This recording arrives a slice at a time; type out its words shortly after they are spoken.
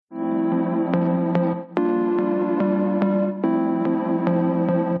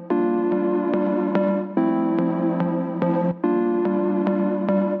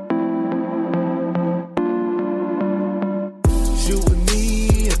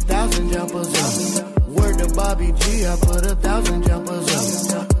Bobby G, I put 1,000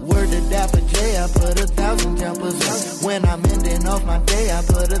 jumpers up. Word to Dapper J, I put 1,000 jumpers up. When I'm ending off my day, I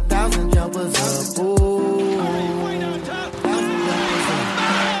put 1,000 jumpers up. Ooh.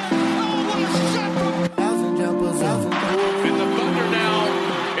 1,000 jumpers up. In the Thunder now,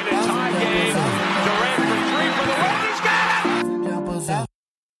 in a tie game. Durant for three for the win. He's got it! 1,000 jumpers up.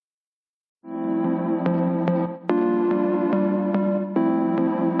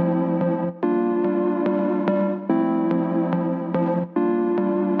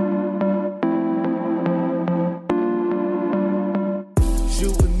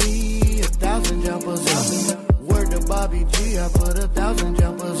 Shoot with me, 1,000 jumpers up. Word to Bobby G, I put 1,000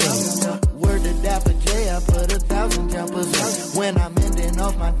 jumpers up. Word to Dapper J, I put 1,000 jumpers up. When I'm ending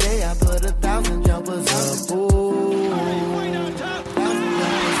off my day, I put 1,000 jumpers up. Ooh.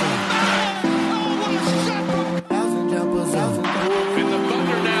 1,000 jumpers up. In the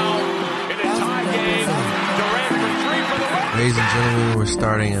Thunder now, in a tie game. Durant for three for the win. Ladies and gentlemen, we're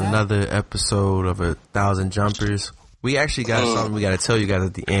starting another episode of 1,000 Jumpers. We actually got something we got to tell you guys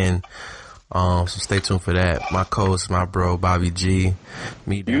at the end. So stay tuned for that. My co-host, my bro, Bobby G.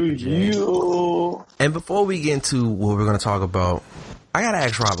 Me, Dapper J. And before we get into what we're going to talk about, I got to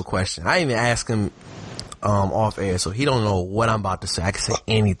ask Rob a question. I didn't even ask him off air, so he don't know what I'm about to say. I can say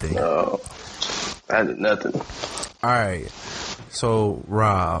anything. No, I did nothing. All right. So,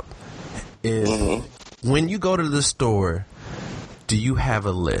 Rob, when you go to the store, do you have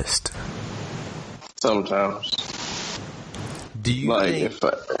a list? Sometimes. Do you Like think... if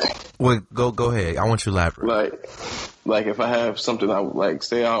I Well, go ahead. I want you to elaborate. like if I have something I would like,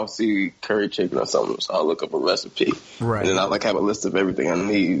 say I'll see curry chicken or something, so I'll look up a recipe. Right. And then I'll like have a list of everything I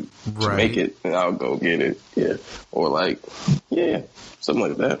need to Right. make it, and I'll go get it. Yeah. Or like, yeah, something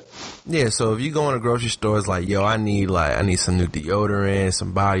like that. Yeah, so if you go in a grocery store, it's like, yo, I need some new deodorant,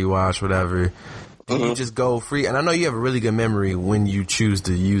 some body wash, whatever. And you just go free. And I know you have a really good memory when you choose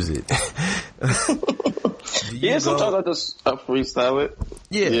to use it. Yeah, sometimes I just freestyle it.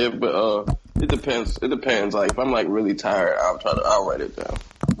 Yeah. Yeah, but it depends. It depends. Like if I'm like really tired, I'll write it down.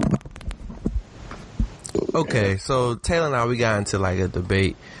 Okay, so Taylor and I, we got into like a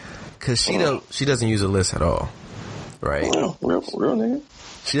debate because she doesn't use a list at all, right? Real nigga.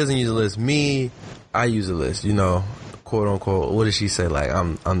 She doesn't use a list. Me, I use a list. You know, quote unquote. What does she say? Like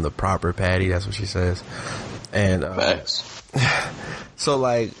I'm the proper Patty. That's what she says. And Facts. so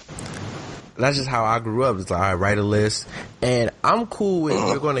like that's just how I grew up. It's like I write a list, and I'm cool with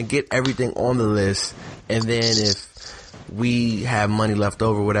you're going to get everything on the list, and then if we have money left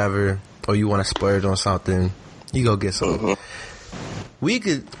over, whatever, or you want to splurge on something, you go get something. We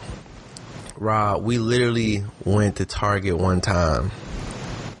could, Rob. We literally went to Target one time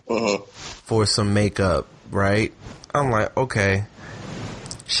for some makeup, right? I'm like, okay.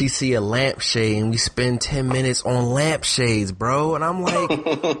 She see a lampshade and we spend 10 minutes on lampshades, bro. And I'm like,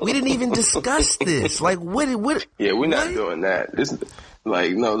 we didn't even discuss this. Like, what? Yeah, we're not what? doing that. It's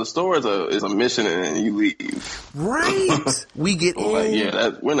like, no, the store is a mission and you leave. Right. We get in. Like, yeah,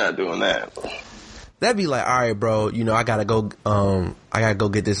 we're not doing that. That'd be like, all right, bro, you know, I gotta go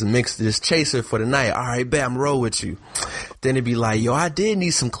get this chaser for the night. All right, bet I'm roll with you. Then it'd be like, yo, I did need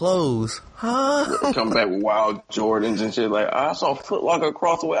some clothes. Huh? Come back with wild Jordans and shit. Like, I saw Foot Locker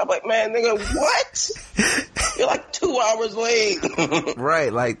across the way. I'm like, man, nigga, what? You're like 2 hours late.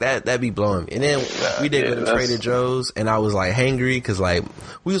 Right, like that'd be blowing me. And then we did go to Trader Joe's, and I was like hangry because like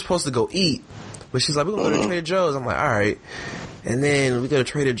we were supposed to go eat, but she's like, we're gonna go to Trader Joe's. I'm like, all right. And then we go to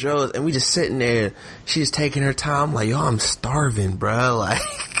Trader Joe's, and we just sitting there. She's taking her time. I'm like, yo, I'm starving, bro. Like,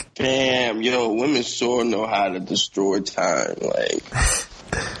 damn, yo, women sure know how to destroy time. Like,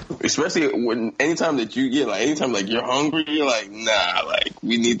 especially when anytime that you get like anytime like you're hungry, you're like, nah, like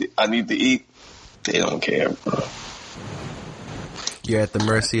I need to eat. They don't care, bro. You're at the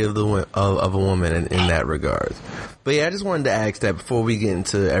mercy of of a woman in that regard. But yeah, I just wanted to ask that before we get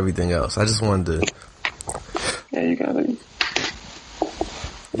into everything else. I just wanted to. Yeah, you gotta.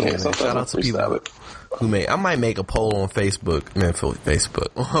 Yeah, man, shout out to people who I might make a poll on Facebook,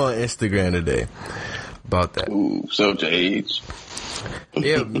 on Instagram today about that. Ooh, so your age.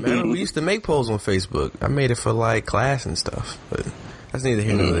 Yeah, man, we used to make polls on Facebook. I made it for like class and stuff, but that's neither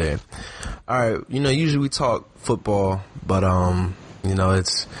here nor there. All right, you know, usually we talk football, but you know,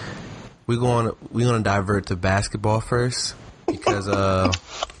 we're gonna divert to basketball first because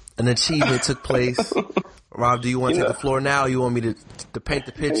an achievement took place. Rob, do you want to take the floor now, or you want me to paint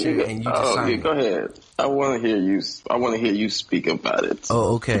the picture and you just sign it? Go ahead. I want to hear you speak about it.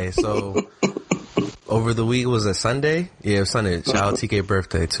 Oh, okay. So over the week, was it Sunday? Yeah, it was Sunday. Shout out TK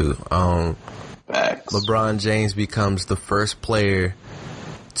birthday too. Facts. LeBron James becomes the first player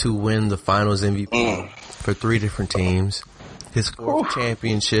to win the Finals MVP for 3 different teams. His 4th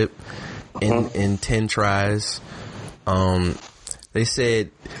championship in 10 tries. They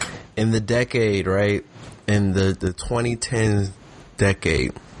said in the decade, right? In the 2010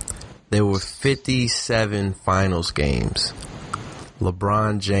 decade, there were 57 finals games.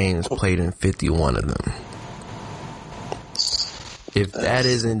 LeBron James played in 51 of them. If that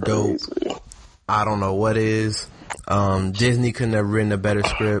isn't dope, I don't know what is. Disney couldn't have written a better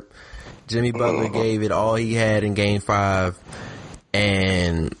script. Jimmy Butler gave it all he had in Game 5,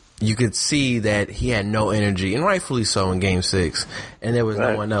 and you could see that he had no energy, and rightfully so, in Game 6. And there was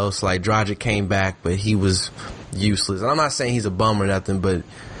no one else. Like, Dragic came back, but he was useless. And I'm not saying he's a bum or nothing, but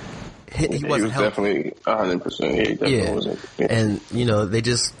he wasn't was helpful. definitely 100%. He definitely wasn't. Yeah. And, you know, the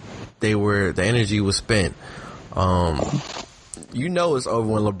energy was spent. You know it's over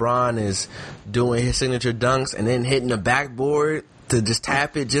when LeBron is doing his signature dunks and then hitting the backboard to just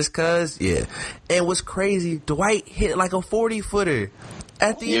tap it just cause. Yeah. And what's crazy, Dwight hit like a 40-footer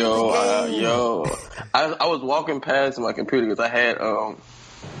at the end of the game. I was walking past my computer because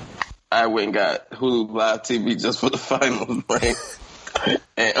I went and got Hulu Live TV just for the finals, right?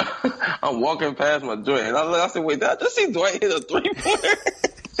 And I'm walking past my joint, and I said, wait, did I just see Dwight hit a 3-pointer?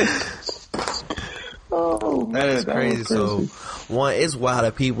 Oh, man. That is crazy. So, one, it's wild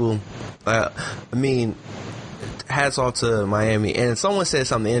that people, hats off to Miami. And someone said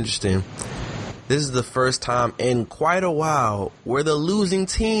something interesting. This is the first time in quite a while where the losing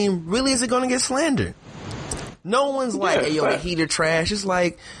team really isn't going to get slandered. No one's like, hey, yo, the Heat are trash. It's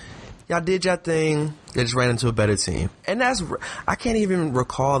like, y'all did your thing. They just ran into a better team. And I can't even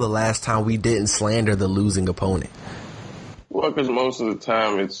recall the last time we didn't slander the losing opponent. Well, because most of the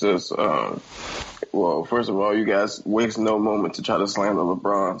time it's just, first of all, you guys waste no moment to try to slander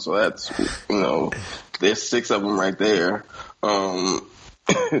LeBron. So that's, there's 6 of them right there.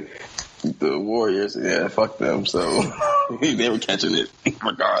 The Warriors, fuck them. So they were catching it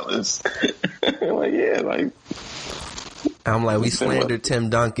regardless. I'm like, we slandered Tim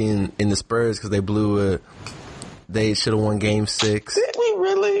Duncan in the Spurs because they should have won Game 6. Did we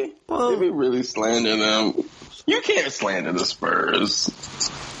really? Did we really slander them? You can't slander the Spurs.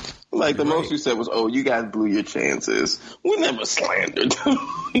 Like, the most you said was, you guys blew your chances. We never slandered them.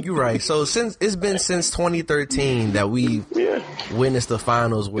 You're right. So it's been since 2013 that we witnessed the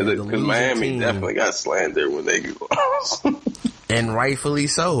finals where the losing Miami team definitely got slandered when they lost. And rightfully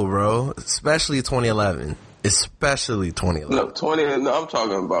so, bro. Especially 2011. No, I'm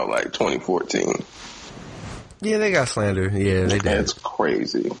talking about like 2014. Yeah, they got slandered. Yeah, they did. That's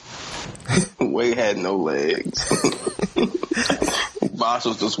crazy. Wade had no legs. Bosh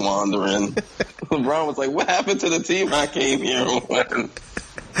was just wandering. LeBron was like, what happened to the team I came here on?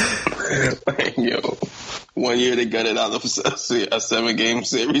 One year they got it out of a 7-game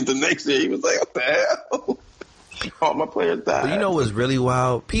series. The next year he was like, what the hell? All my players died. But you know what's really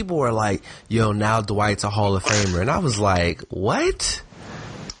wild? People were like, yo, now Dwight's a Hall of Famer. And I was like, what?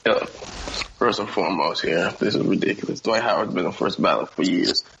 First and foremost here, this is ridiculous. Dwight Howard's been the first ballot for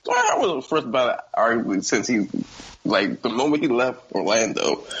years. Dwight Howard was the first ballot arguably since the moment he left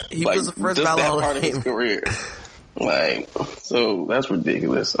Orlando. He was the first ballot Hall of Famer. Part of his career. So that's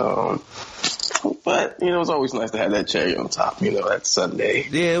ridiculous. But, it's always nice to have that cherry on top, that Sunday.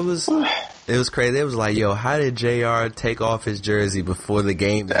 Yeah, it was crazy. It was like, yo, how did JR take off his jersey before the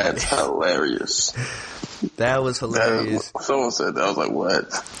game? That's hilarious. That was hilarious. Someone said that. I was like, what?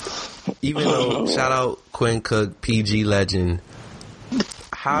 Even though, shout out Quinn Cook, PG legend.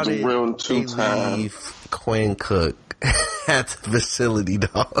 How did they leave Quinn Cook at the facility,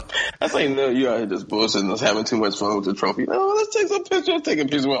 dog? I think, no, you out here just bullshitting, just having too much fun with the trophy. No, let's take some pictures. I'm taking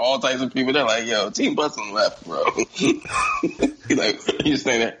pictures with all types of people. They're like, yo, Team Bustin left, bro. He's like, you just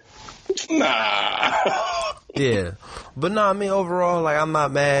saying that? Nah. Yeah. But no, overall, I'm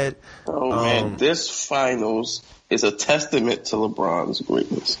not mad. Man, this finals is a testament to LeBron's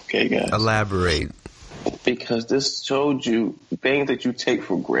greatness. Okay, guys? Elaborate. Because this showed you things that you take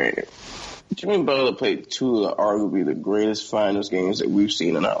for granted. Jimmy Butler played 2 of arguably the greatest finals games that we've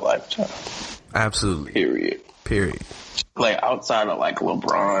seen in our lifetime. Absolutely. Period. Outside of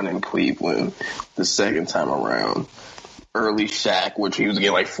LeBron and Cleveland the second time around. Early Shaq, which he was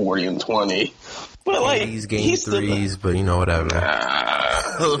getting 40 and 20. But he's game threes, but whatever.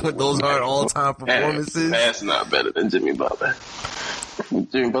 Those aren't all-time performances. That's not better than Jimmy Butler.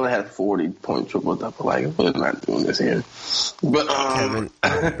 Jimmy Butler had 40-point triple-double. We're not doing this here. But Kevin,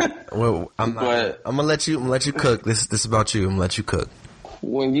 I'm gonna let you cook. This is about you. I'm gonna let you cook.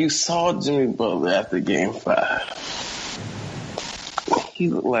 When you saw Jimmy Butler after Game 5, he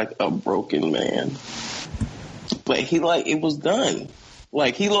looked like a broken man. But it was done.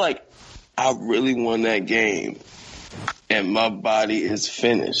 I really won that game, and my body is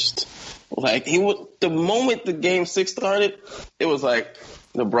finished. Like, the moment the game 6 started, it was like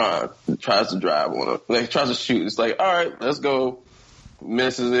LeBron tries to drive on him. Like, tries to shoot. It's like, all right, let's go.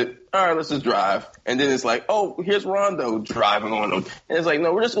 Misses it. All right, let's just drive. And then it's like, oh, here's Rondo driving on him. And it's like,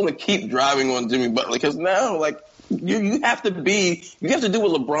 no, we're just going to keep driving on Jimmy Butler, because now, like, you have to do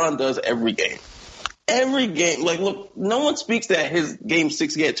what LeBron does every game. Every game. Like, look, no one speaks that his game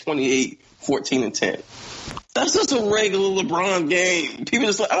 6 he had 28, 14, and 10. That's just a regular LeBron game. People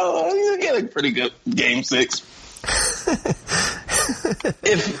just like, oh, he had a pretty good game 6.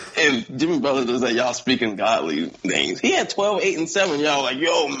 If Jimmy Butler does that, y'all speaking godly names. He had 12, 8, and 7. Y'all like,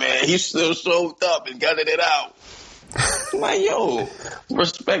 yo, man, he still showed up and gutted it out. Like, yo,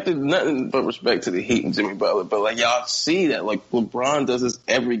 nothing but respect to the Heat and Jimmy Butler. But, like, y'all see that, like, LeBron does this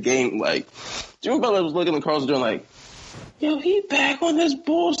every game. Like, Jimmy Butler was looking at Carl Jordan like, yo, he back on this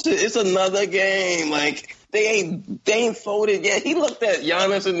bullshit. It's another game. Like, they ain't folded yet. He looked at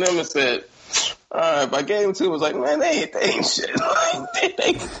Giannis and them and said, all right, by game 2, was like, man, they ain't shit. Like,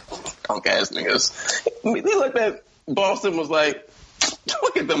 they punk ass niggas. He looked at Boston, was like,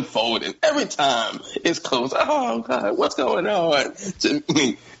 look at them folding. Every time it's close. Oh, God, what's going on?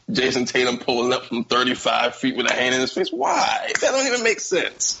 Jason Tatum pulling up from 35 feet with a hand in his face. Why? That don't even make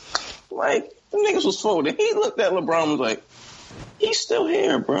sense. Like, the niggas was folding. He looked at LeBron and was like, he's still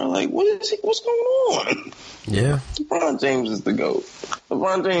here, bro. Like, what's going on? Yeah. LeBron James is the GOAT.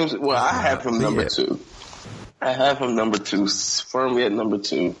 LeBron James, well, I have him number 2. I have him number 2, firmly at number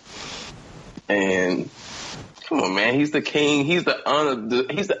 2. And come on, man, he's the king. He's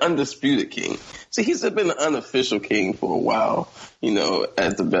the undisputed king. See, he's been the unofficial king for a while, you know,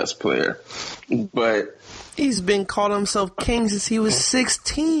 as the best player. But he's been calling himself king since he was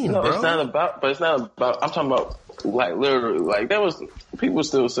 16, no, bro. it's not about, I'm talking about, like, literally, like, there was, people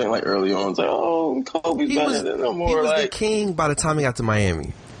still saying, like, early on, it's like, oh, Kobe's better than no more. He was like, the king by the time he got to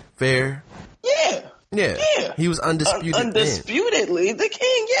Miami. Fair? Yeah. Yeah. He was undisputed. Undisputedly the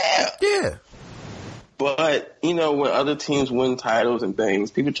king, yeah. Yeah. But, you know, when other teams win titles and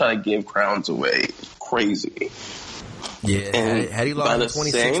things, people try to give crowns away. Crazy. Yeah, and had he lost in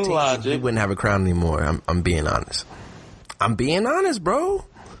 2016, he wouldn't have a crown anymore. I'm being honest. I'm being honest, bro.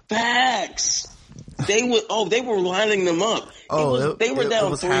 Facts. They were lining them up. They were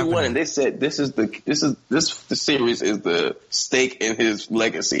down 3-1, and they said the series is the stake in his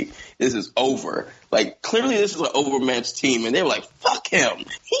legacy. This is over. Like, clearly this is an overmatched team, and they were like, fuck him.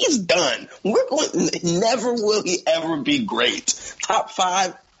 He's done. Never will he ever be great. Top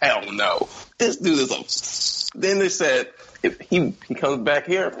 5? Hell no. This dude is Then they said, if he comes back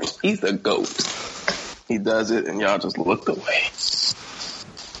here, he's the GOAT. He does it, and y'all just looked away.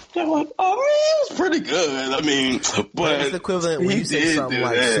 They're like, oh, it was pretty good. I mean, but it's the equivalent when you say something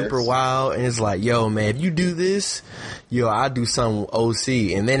like super wild, and it's like, yo, man, if you do this, I do something OC,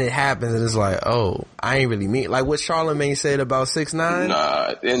 and then it happens, and it's like, oh, I ain't really mean like what Charlamagne said about 6ix9ine.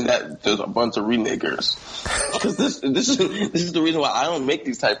 Nah, and that there's a bunch of renegers. Because this is the reason why I don't make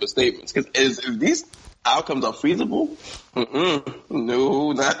these type of statements. Because if these outcomes are feasible,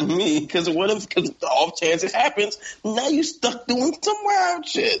 no, not me. Because the off chance it happens, now you stuck doing some wild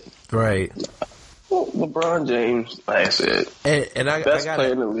shit. Right. Well, LeBron James, like I said, and best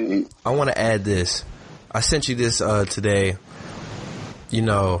player in the league. I want to add this. I sent you this today. You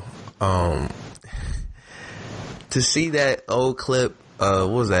know, to see that old clip, what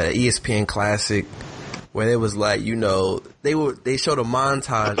was that? ESPN Classic. Where it was like, you know, they showed a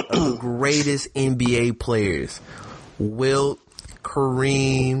montage of the greatest NBA players. Wilt,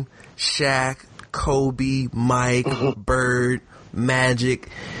 Kareem, Shaq, Kobe, Mike, Bird, Magic.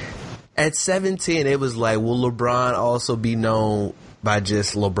 At 17, it was like, will LeBron also be known by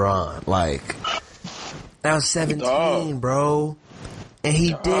just LeBron? Like, that was 17, bro. And he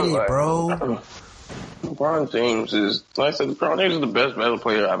did it, bro. LeBron James is, like I said, LeBron James is the best battle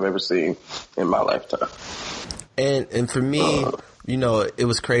player I've ever seen in my lifetime. And for me, you know, it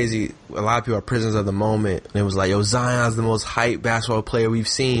was crazy. A lot of people are prisoners of the moment. And it was like, yo, Zion's the most hyped basketball player we've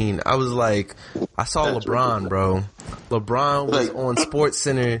seen. I was like, I saw LeBron, bro. LeBron was on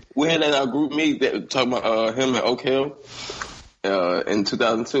SportsCenter. We had that group meet that talking about him and Oak Hill in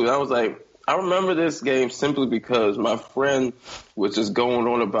 2002. And I was like, I remember this game simply because my friend was just going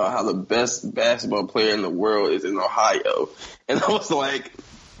on about how the best basketball player in the world is in Ohio. And I was like,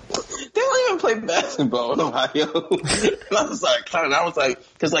 they don't even play basketball in Ohio. And I was like,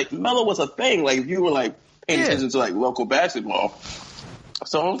 because like Melo was a thing. Like if you were like paying attention to like local basketball.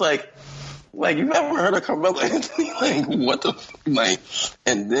 So I was like, you ever heard of Carmelo Anthony? Like what the, like,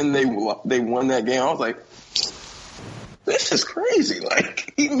 and then they won that game. I was like, this is crazy.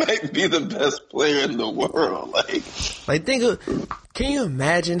 Like, he might be the best player in the world. Like can you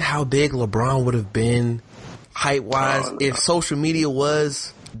imagine how big LeBron would have been height-wise if social media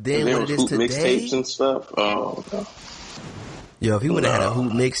was then what it is today? Mixtapes and stuff. Oh, no. Yo, if he would have had a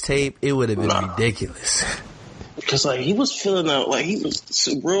hoop mixtape, it would have been ridiculous. Because, like, he was filling out, like,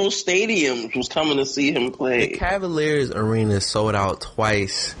 real stadiums was coming to see him play. The Cavaliers arena sold out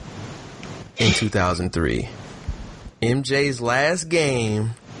twice in 2003. MJ's last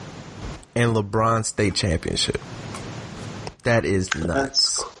game and LeBron's state championship. That is nuts.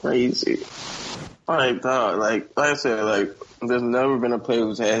 That's crazy. Like, dog, like I said, like, there's never been a player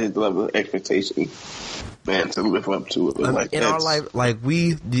who's had his level of expectation, man, to live up to it. Like, in our life, like,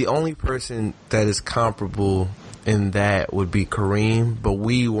 the only person that is comparable in that would be Kareem, but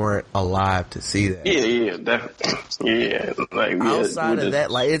we weren't alive to see that. Yeah, definitely. Yeah, like, outside of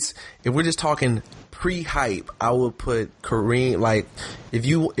that, like, if we're just talking pre-hype, I would put Kareem, like, if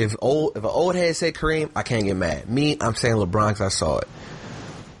an old head said Kareem, I can't get mad. Me, I'm saying LeBron because I saw it.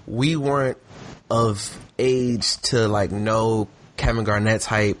 We weren't of age to, like, know Kevin Garnett's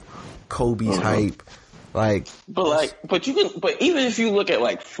hype, Kobe's hype, like. But even if you look at,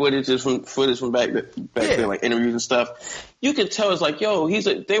 like, footage from back then, like interviews and stuff, you can tell it's like, yo,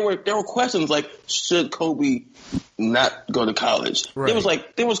 there were questions like, should Kobe not go to college? Right.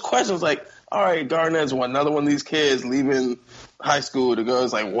 There was questions like, all right, Garnett's another one of these kids leaving high school to go.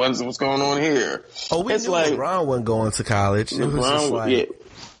 It's like, what's going on here? Oh, we knew LeBron wasn't going to college. It was just like, yeah.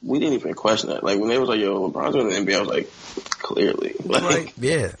 We didn't even question that. Like, when they was like, yo, LeBron's going to the NBA, I was like, clearly. Like, right,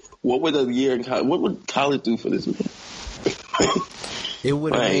 yeah. What would a year in college, what would college do for this man? It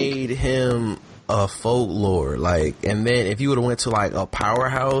would have made him a folklore. Like, and then if you would have went to, like, a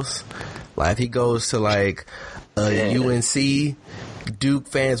powerhouse, like, if he goes to, like, a UNC, Duke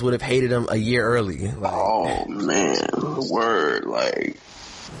fans would have hated him a year early. Like, oh, man. Word. Like,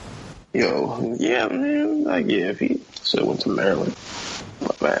 yo, yeah, man. Like, yeah, if he should have went to Maryland.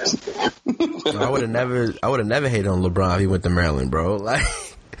 I would have never hated on LeBron if he went to Maryland, bro. Like,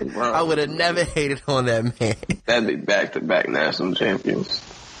 I would have never hated on that man. That'd be back-to-back national champions.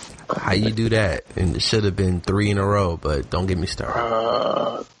 How you do that? And it should have been 3 in a row, but don't get me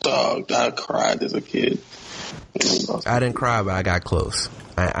started. Dog, I cried as a kid. I didn't cry, but I got close.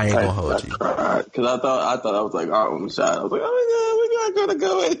 I ain't gonna hold you. Because I thought I was like, oh, I'm shot. I was like, oh my God, we're not gonna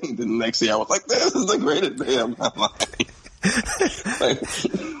go in. And then the next year I was like, this is the greatest day of my life.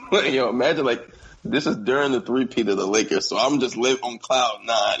 like, yo, imagine, like, this is during the three-peat of the Lakers, so I'm just live on cloud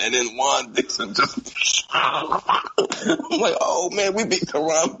 9, and then Juan Dixon just, I'm like, oh man, we beat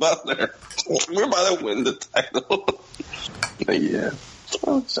Caron Butler. We're about to win the title. But yeah,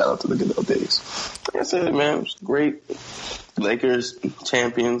 well, shout out to the good old days. Like I said, man, it was great. Lakers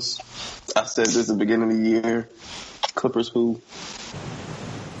champions. I said this at the beginning of the year. Clippers who?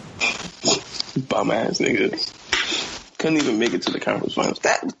 Bum ass niggas. Couldn't even make it to the conference finals.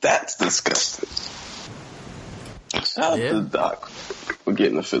 That's disgusting. Shout out to Doc for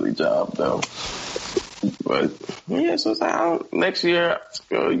getting the Philly job, though. But yeah, so it's like, next year,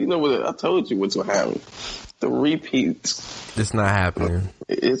 you know what? I told you what's gonna happen. The repeat. It's not happening.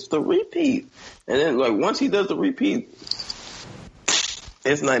 It's the repeat, and then like once he does the repeat,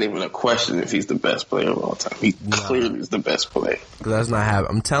 it's not even a question if he's the best player of all time. He clearly is the best player. That's not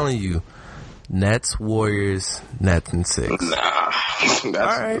happening. I'm telling you. Nets, Warriors, Nets in 6. Nah,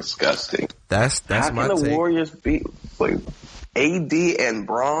 that's disgusting. That's my take. How can the Warriors beat like AD and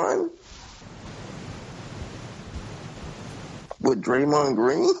Bron with Draymond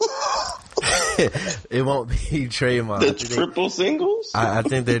Green? It won't be Draymond. The triple singles? I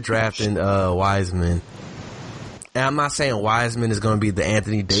think they're drafting Wiseman. And I'm not saying Wiseman is going to be the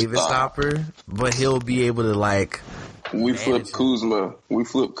Anthony Davis stopper, but he'll be able to, like, we flipped Kuzma. We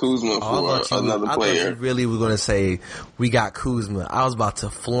flipped Kuzma for another player. I thought you really were going to say, we got Kuzma. I was about to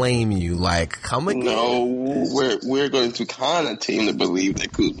flame you. Like, come again? No, we're going to con a team to believe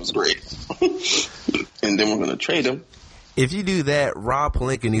that Kuzma's great. And then we're going to trade him. If you do that, Rob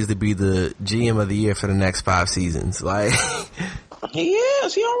Pelinka needs to be the GM of the year for the next 5 seasons. Like, he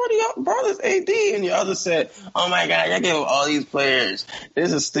is. He already brought his AD, and y'all just said, oh my God, y'all gave him all these players.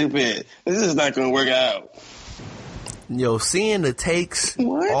 This is stupid. This is not going to work out. Yo, seeing the takes,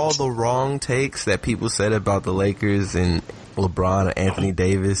 all the wrong takes that people said about the Lakers and LeBron and Anthony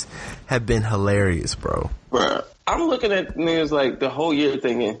Davis have been hilarious, bro. Bruh, I'm looking at niggas like the whole year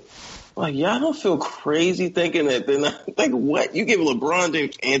thinking, like, y'all don't feel crazy thinking that they're not, like, what? You give LeBron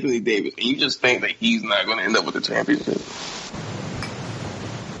James Anthony Davis, and you just think that he's not going to end up with the championship.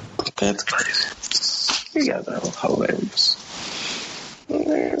 That's crazy. You guys are hilarious.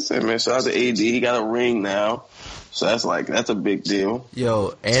 Like I said, man, shout out to AD. He got a ring now. So that's a big deal.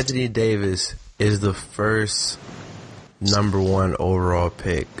 Yo, Anthony Davis is the first number 1 overall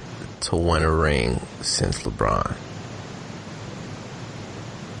pick to win a ring since LeBron.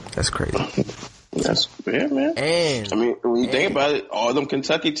 That's crazy. That's fair, man. And I mean, when you think about it, all them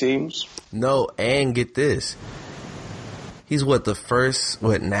Kentucky teams. No, and get this. He's the first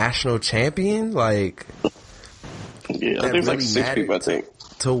national champion? Like, yeah, I think it's like 6 people, I think.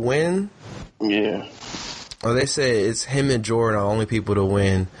 To win? Yeah. Well, they said it's him and Jordan are the only people to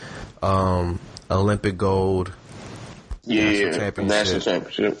win Olympic gold. National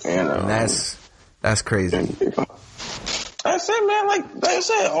championship. And that's crazy. I said, man, like I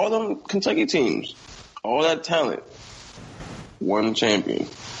said, all them Kentucky teams, all that talent, one champion.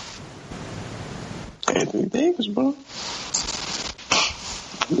 Anthony Davis, bro.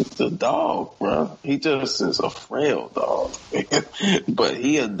 He's the dog, bro. He just is a frail dog. But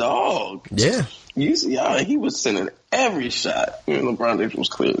he a dog. Yeah. You see how he was sending every shot. LeBron James was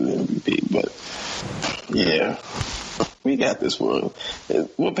clearly the MVP, but yeah. We got this one.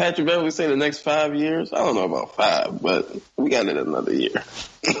 What Patrick Beverly say the next 5 years? I don't know about 5, but we got it another year.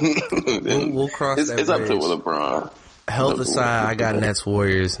 We'll cross that It's up to bridge. LeBron. Health aside, I got Nets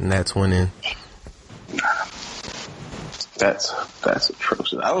Warriors, Nets winning. That's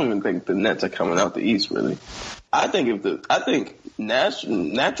atrocious. I don't even think the Nets are coming out the East, really. I think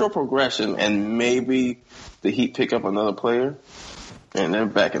natural progression and maybe the Heat pick up another player, and they're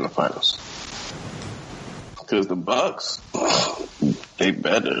back in the finals. Because the Bucks, they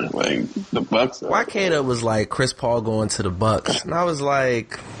better. Like, the Bucks. Why Kata was like Chris Paul going to the Bucks, and I was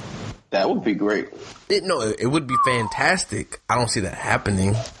like, that would be great. It would be fantastic. I don't see that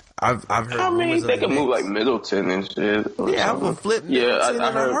happening. I've heard. I mean, they can move like Middleton and shit. Yeah, I would flip Middleton in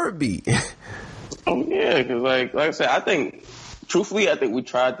a heartbeat. Oh yeah, because like I said, I think we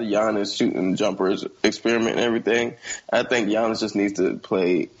tried the Giannis shooting jumpers experiment and everything. I think Giannis just needs to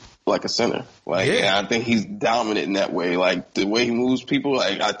play like a center. And I think he's dominant in that way. Like, the way he moves people,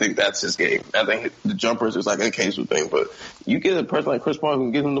 like, I think that's his game. I think the jumpers is like an occasional thing, but you get a person like Chris Paul who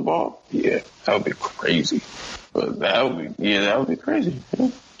can get him the ball, that would be crazy. But that would be crazy. Yeah,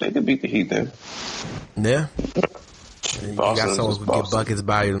 they could beat the Heat then. Yeah. You got someone who can get buckets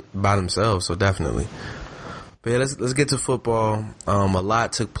by themselves, so definitely. But yeah, let's get to football. A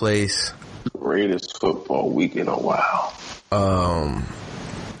lot took place. Greatest football week in a while.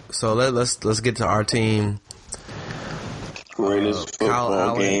 So let's get to our team. Greatest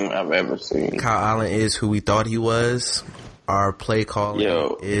football game I've ever seen. Kyle Allen is who we thought he was. Our play calling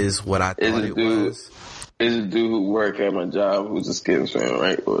is what I thought it was. There's a dude who work at my job who's a Skins fan,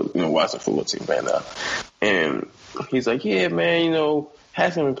 right? Or, watch a football team fan now. And he's like, yeah, man,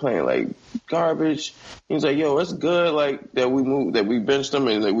 hasn't been playing like garbage. He's like, yo, it's good, like, that we benched him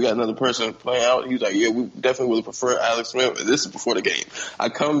and that we got another person playing out. He's like, yeah, we definitely would have preferred Alex Smith. This is before the game. I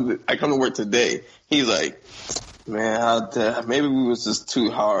come to work today. He's like, man, maybe we was just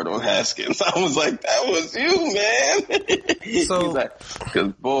too hard on Haskins. I was like, that was you, man. He's like,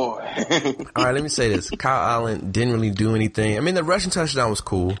 cause boy. All right, let me say this. Kyle Allen didn't really do anything. I mean, the rushing touchdown was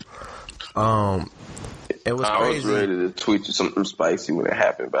cool. It was crazy. I was ready to tweet you something spicy when it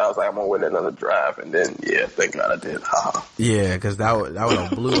happened, but I was like, I'm gonna win another drive, and then thank God I did. Yeah, because that would have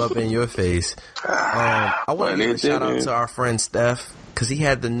blew up in your face. I want to give a shout out to our friend Steph, because he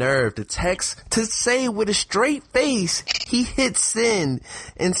had the nerve to text to say with a straight face he hit send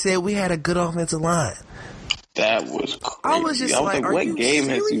and said we had a good offensive line. That was crazy. I was just like, are what you game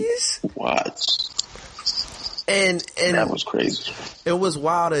serious? Has he watched? And that was crazy. It was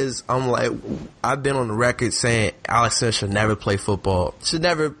wild as I'm like, I've been on the record saying Alex Smith should never play football, should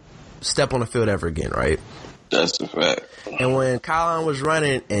never step on the field ever again, right? That's the fact. And when Kyle Allen was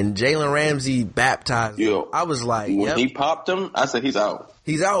running and Jalen Ramsey baptized him, I was like, when he popped him, I said he's out.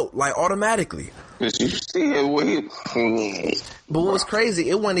 He's out, like, automatically. Did you see it? But what was crazy,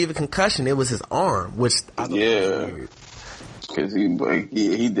 it wasn't even concussion, it was his arm, which I thought was weird. Because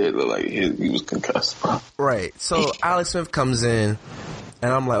he did look like he was concussed. Right. So Alex Smith comes in,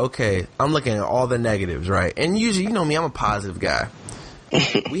 and I'm like, okay, I'm looking at all the negatives, right? And usually, you know me, I'm a positive guy.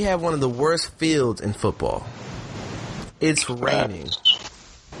 We have one of the worst fields in football. It's raining.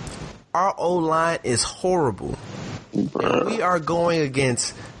 Our O-line is horrible. And we are going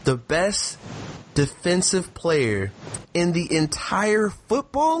against the best defensive player in the entire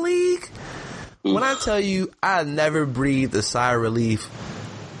football league. When I tell you, I never breathed a sigh of relief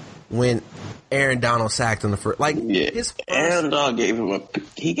when Aaron Donald sacked in the first. Aaron Donald gave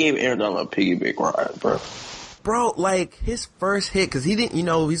Aaron Donald a piggy bank ride, bro. Bro, like, his first hit, because he didn't,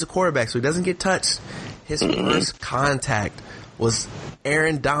 he's a quarterback, so he doesn't get touched. His first contact was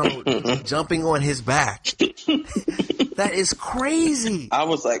Aaron Donald jumping on his back. That is crazy. I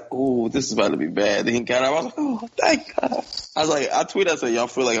was like, "Oh, this is about to be bad." Then he got up. I was like, "Oh, thank God." I was like, I tweeted, I said, "Y'all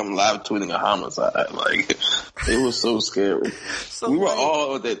feel like I'm live tweeting a homicide?" Like, it was so scary. So we were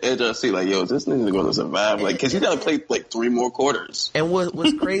all at that edge of our seat, like, "Yo, is this nigga going to survive?" Like, because he got to play like 3 more quarters. And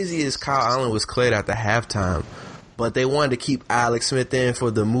what's crazy is Kyle Allen was cleared at the halftime, but they wanted to keep Alex Smith in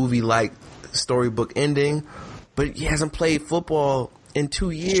for the movie-like storybook ending, but he hasn't played football in 2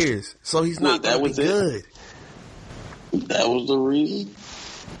 years, so he's not going to be good. That was the reason.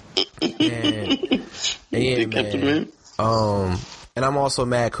 And They kept him in. And I'm also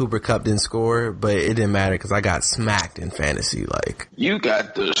mad Cooper Kupp didn't score, but it didn't matter because I got smacked in fantasy. Like, you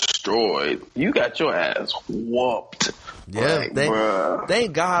got destroyed. You got your ass whooped. Yeah, like,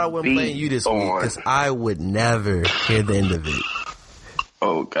 thank God I wasn't playing you this week because I would never hear the end of it.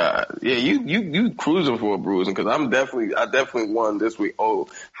 Oh God, yeah, you cruising for a bruising because I definitely won this week. Oh,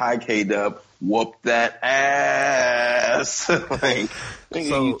 hi K-Dub, whoop that ass. Like, nigga,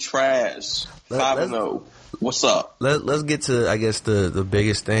 so, you trash. 5-0. What's up? Let's get to, I guess, the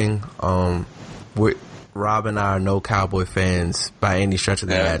biggest thing. Rob and I are no Cowboy fans by any stretch of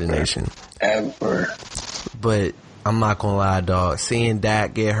the imagination. Ever. But I'm not gonna lie, dog. Seeing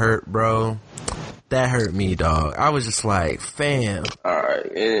Dak get hurt, bro, that hurt me, dog. I was just like, fam. Alright,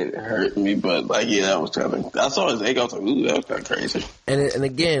 it didn't hurt me, but like, yeah, that was kind of, I saw his ankle, I was like, ooh, that was kind of crazy. And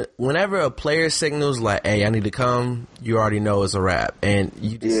again, whenever a player signals like, hey, I need to come, you already know it's a wrap. And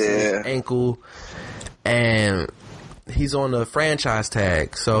you just see his ankle, and he's on the franchise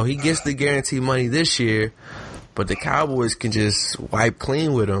tag. So he gets the guaranteed money this year, but the Cowboys can just wipe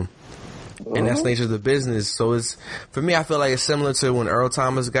clean with him. And that's the nature of the business. So it's, for me, I feel like it's similar to when Earl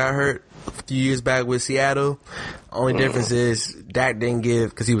Thomas got hurt a few years back with Seattle. Only difference is Dak didn't give,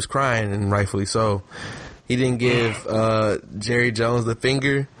 because he was crying, and rightfully so, he didn't give Jerry Jones the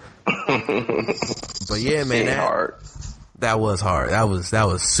finger. But yeah, man, that was hard. That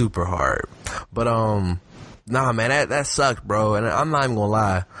was super hard. But nah, man, that sucked, bro. And I'm not even gonna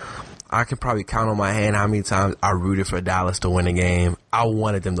lie, I can probably count on my hand how many times I rooted for Dallas to win a game. I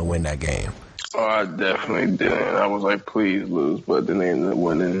wanted them to win that game. Oh, I definitely didn't. I was like, please lose, but then they ended up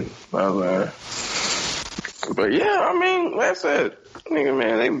winning. I was like, but yeah, I mean, that's it. Nigga,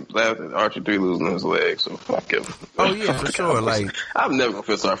 man, they laughed at RG3 losing his leg, so fuck him. Oh yeah, for sure. Like, I'm never gonna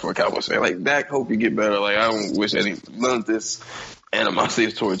feel sorry for a Cowboys fan. Like, Dak, hope you get better. Like, I don't wish none of this animosity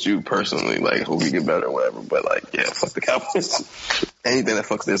is towards you personally. Like, hope you get better or whatever. But like, yeah, fuck the Cowboys. Anything that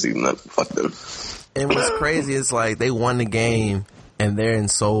fucks their season up, fuck them. And what's crazy is like they won the game and they're in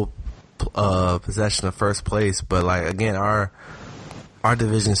sole possession of first place. But like, again, our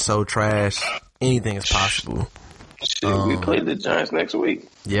division's so trash. Anything is possible. Shit, we play the Giants next week.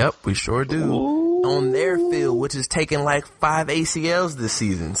 Yep, we sure do. Ooh. On their field, which is taking like 5 ACLs this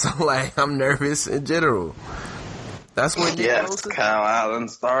season. So like, I'm nervous in general. That's what. Yes, Kyle Allen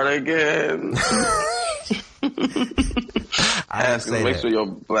start again. I didn't say make that. sure your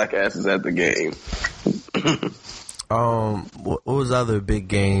black ass is at the game. What was other big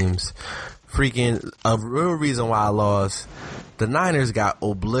games? Freaking, a real reason why I lost. The Niners got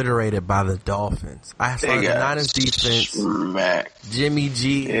obliterated by the Dolphins. I saw the Niners defense. Smacked. Jimmy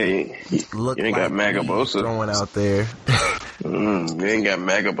G looked you ain't like got Magabosa throwing out there. You ain't got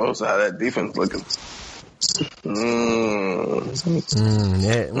Magabosa. How that defense looking? Yeah,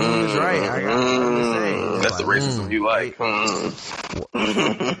 was right. I got to say. That's the racism you like.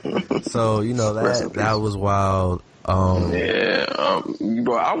 So, you know, that was wild.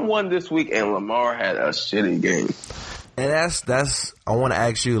 Bro, I won this week and Lamar had a shitty game. And that's I want to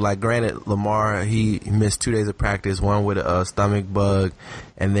ask you, like, granted, Lamar, he missed 2 days of practice, one with a stomach bug,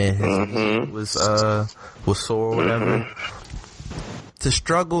 and then his knee was sore or whatever. To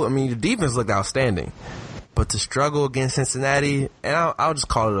struggle, I mean, the defense looked outstanding. But to struggle against Cincinnati, and I'll just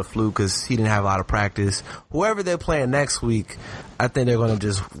call it a fluke because he didn't have a lot of practice. Whoever they're playing next week, I think they're going to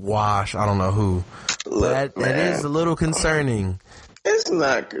just wash. I don't know who. But that is a little concerning. It's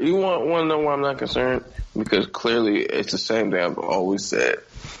not. You want to know why I'm not concerned? Because clearly it's the same thing I've always said.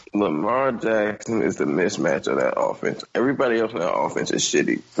 Lamar Jackson is the mismatch of that offense. Everybody else in that offense is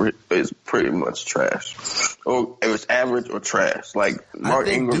shitty. It's pretty much trash. Or it was average or trash. Like, Mark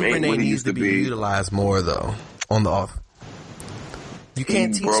Ingram ain't what he used to be. Utilized more, though, on the off. You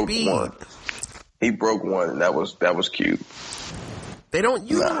can't teach speed. He broke one, and that was cute. They don't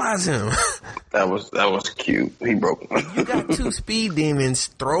utilize him. That was cute. He broke one. You got 2 speed demons.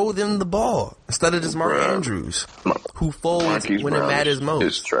 Throw them the ball instead of just Mark Andrews, who folds when it matters most.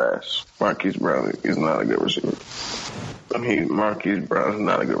 It's trash. Marquise Brown is not a good receiver. I mean, Marquise Brown's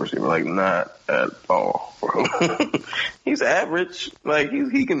not a good receiver. Like, not at all, bro. He's average. Like,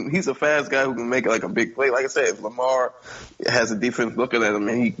 he's a fast guy who can make like a big play. Like I said, if Lamar has a defense looking at him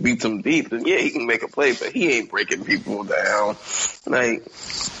and he beats them deep, then yeah, he can make a play, but he ain't breaking people down. Like,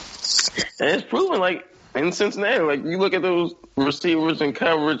 and it's proven, like, in Cincinnati, like, you look at those receivers and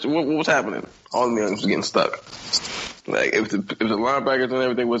coverage, what was happening? All the men was getting stuck. Like, if the linebackers and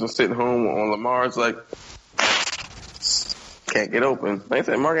everything wasn't sitting home on Lamar, it's like, can't get open. Like I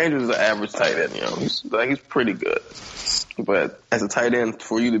said, Mark Andrews is an average tight end, you know. He's pretty good. But as a tight end,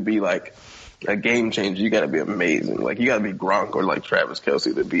 for you to be like a game changer, you gotta be amazing. Like, you gotta be Gronk or like Travis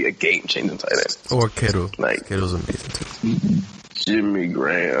Kelce to be a game changing tight end. Or Kittle. Like, Kittle's amazing too. Jimmy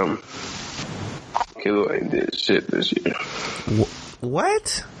Graham. Kittle ain't did shit this year.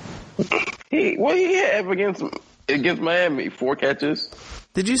 What? He had against Miami? 4 catches.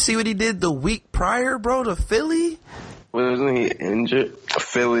 Did you see what he did the week prior, bro, to Philly? Wasn't he injured?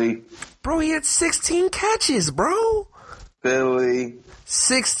 Philly. Bro, he had 16 catches, bro. Philly.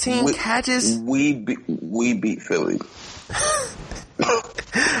 16 catches? We beat Philly.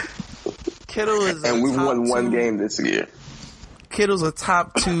 Kittle is and we won one game this year. Kittle's a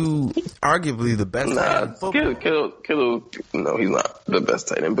top 2, arguably the best tight end in football. Kittle, no, he's not the best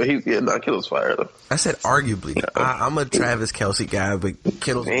tight end, but Kittle's fire though. I said arguably. No. I'm a Travis Kelce guy, but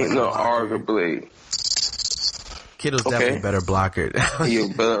Kittle's ain't no arguably. Kittle's definitely a better blocker. He a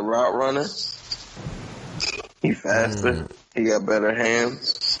better route runner. He faster. He got better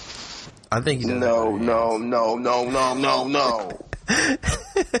hands. I think he does. No.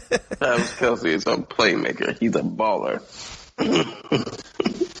 Travis Kelce is a playmaker. He's a baller.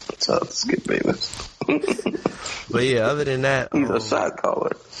 Shout out to Skip Bayless. But yeah, other than that, he's a shot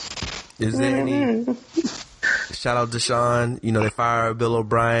caller. Is there any shout out to Deshaun? You know, they fire Bill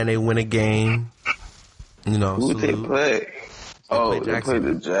O'Brien, they win a game. You know, who they play? They played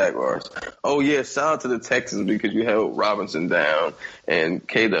the Jaguars. Oh yeah, shout out to the Texans because you held Robinson down and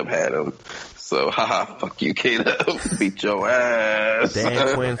K-Dub had him. So, haha, fuck you, K-Dub. Beat your ass.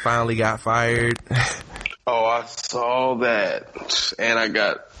 Dan Quinn finally got fired. Oh, I saw that. And I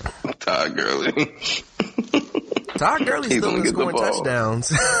got Todd Gurley. Todd Gurley's still been scoring touchdowns.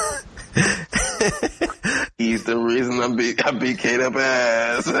 He's the reason I beat K-Dub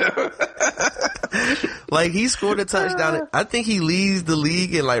ass. Like, he scored a touchdown. I think he leads the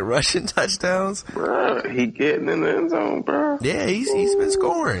league in, like, rushing touchdowns. Bro, he getting in the end zone, bro. Yeah, he's been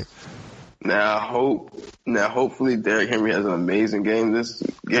scoring. Now, hopefully Derrick Henry has an amazing game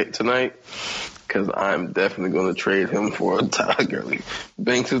tonight, because I'm definitely going to trade him for Todd Gurley.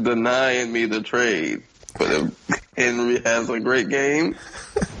 Banks is denying me the trade, but if Henry has a great game,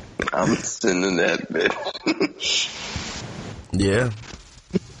 I'm sending that bitch. Yeah.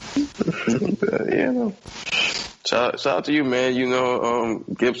 Yeah. Shout out to you, man. You know,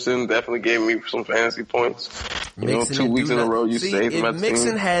 Gibson definitely gave me some fantasy points. You Mixon know, 2 weeks in a row you saved my team. If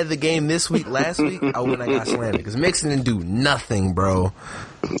Mixon had the game this week, last week, I wouldn't have got slanted because Mixon didn't do nothing, bro.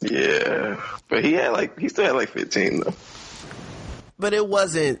 Yeah, but he still had like 15 though. But it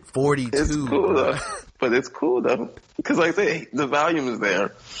wasn't 42. It's cool though. But it's cool though because like I say, the volume is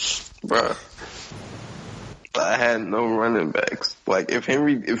there, bro. I had no running backs. Like if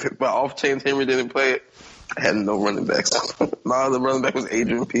by off chance Henry didn't play it, I had no running backs. My other running back was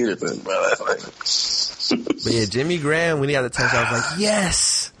Adrian Peterson, bro. That's like. But yeah, Jimmy Graham, when he had the touchdown, I was like,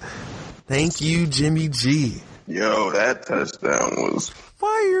 yes, thank you, Jimmy G. Yo, that touchdown was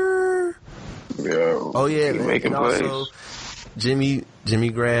fire. Yo, oh yeah, making plays. Also, Jimmy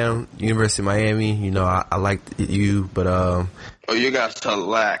Graham, University of Miami. You know, I liked you, but oh, you got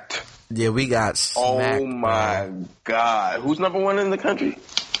shellacked. Yeah, we got smacked. Oh my God, who's number 1 in the country?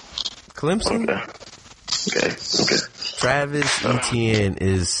 Clemson. Okay. Travis Etienne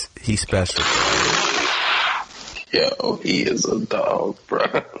he's special. Yo, he is a dog, bro.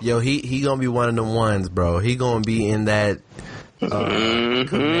 Yo, he gonna be one of them ones, bro. He gonna be in that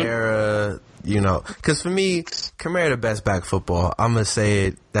Kamara, you know. Because for me, Kamara the best back football. I'm gonna say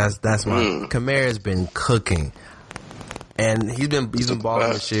it. That's my Kamara's been cooking, and he's been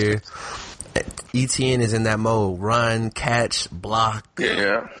balling this year. Etienne is in that mode. Run, catch, block.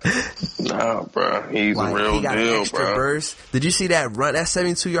 Yeah. Nah, bro. He's a real he got deal, an extra bro. burst. Did you see that run? That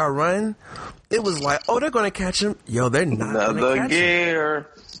 72-yard run? It was like, oh, they're going to catch him. Yo, they're not going to catch him.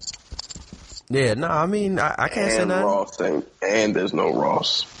 Yeah, no, I mean, I can't say nothing. And there's no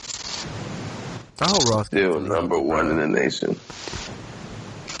Ross. I hope Ross still number 1 in the nation.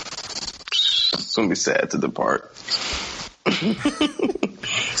 It's going to be sad to depart.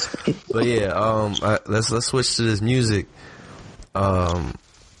 But yeah, let's switch to this music. There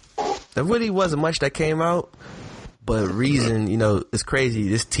really wasn't much that came out, But Reason, you know, it's crazy.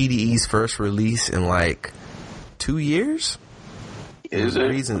 This TDE's first release in like 2 years. Is it?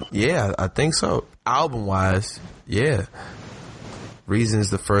 Reason, yeah, I think so. Album wise, yeah. Reason is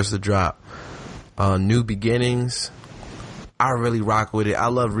the first to drop. New Beginnings. I really rock with it. I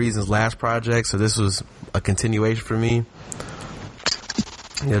love Reason's last project, so this was a continuation for me.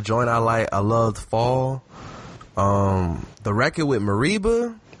 Yeah, Joint I like. I loved Fall. The record with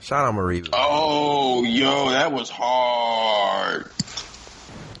Mariba. Shout out Mariba. Oh, yo, that was hard.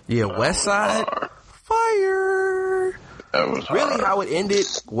 Yeah, West Side. Fire. That was hard. Really, how it ended,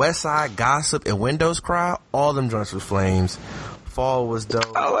 West Side, Gossip, and Windows Cry, all them joints was flames. Fall was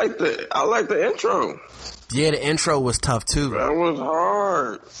dope. I like the intro. Yeah, the intro was tough too. That was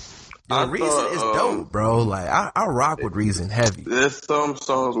hard. Yeah, Reason is dope, bro. Like, I rock with Reason heavy. There's some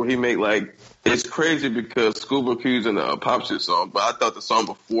songs where he make like, it's crazy because Schoolboy Q's in a Pop Shit song, but I thought the song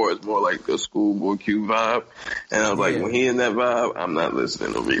before is more like a Schoolboy Q vibe. And I was like, when he in that vibe, I'm not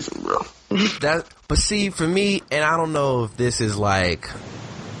listening to Reason, bro. But see, for me, and I don't know if this is like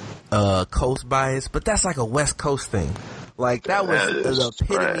coast bias, but that's like a West Coast thing. Like, that was the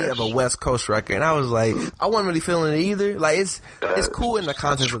epitome of a West Coast record. And I was like, I wasn't really feeling it either. Like, it's cool in the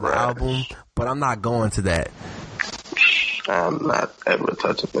context of the album, but I'm not going to that. I'm not ever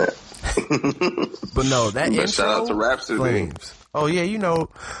touching that. But no, that intro, shout out to Rhapsody. Flames. Oh yeah, you know,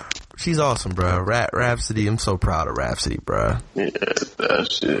 she's awesome, bro. Rhapsody, I'm so proud of Rhapsody, bro. Yeah, that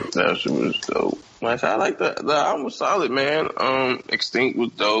shit was dope. Like, I like the album was solid, man. Extinct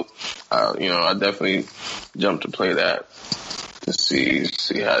was dope. I definitely jumped to play that to see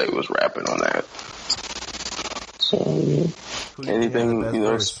how they was rapping on that. So,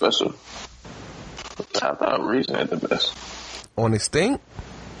 anything special? I thought Reason had the best on Extinct.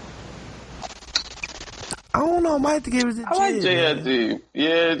 I don't know. I might have to give it to I like JID.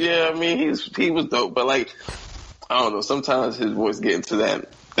 Yeah. I mean, he was dope, but like, I don't know. Sometimes his voice get into that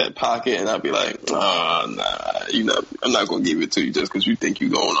pocket, and I'd be like, nah, I'm not gonna give it to you just because you think you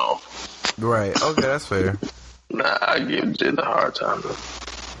going off. Right. Okay, that's fair. Nah, I give Jid a hard time though.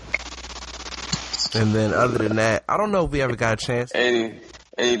 And then other than that, I don't know if we ever got a chance.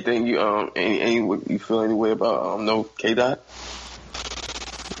 Anything you feel any way about No K Dot?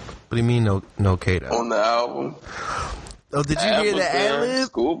 What do you mean no K Dot? On the album. Oh, did you hear the ad-lib?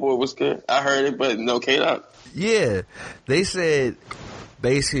 Schoolboy was good. I heard it, but no K Dot. Yeah. They said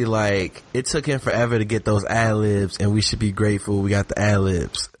basically like it took him forever to get those ad-libs and we should be grateful we got the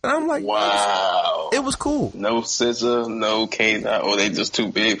ad-libs. And I'm like, wow. It was cool. No SZA, no K Dot, or they just too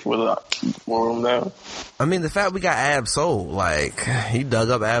big for them now. I mean, the fact we got Ab-Soul, like he dug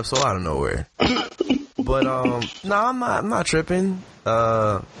up Ab-Soul out of nowhere. But no, I'm not tripping.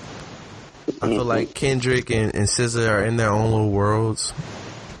 I feel like Kendrick and SZA are in their own little worlds.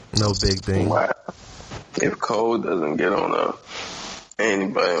 No big thing. Wow. If Cole doesn't get on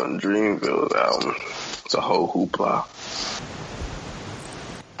anybody on Dreamville's album, it's a whole hoopla.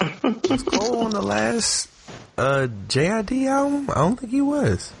 Was Cole on the last JID album? I don't think he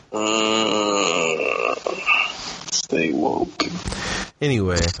was. Stay woke.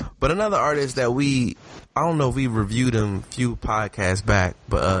 Anyway, but another artist that I don't know if we reviewed him a few podcasts back,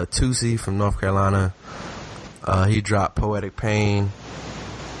 but Tusi from North Carolina, he dropped Poetic Pain.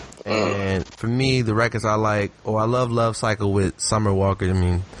 And for me, the records I like, I love Love Cycle with Summer Walker. I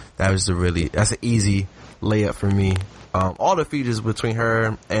mean, that's an easy layup for me. All the features between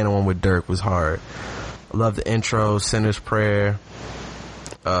her and the one with Dirk was hard. I love the intro, Sinner's Prayer,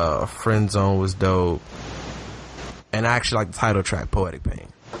 Friend Zone was dope. And I actually like the title track, Poetic Pain.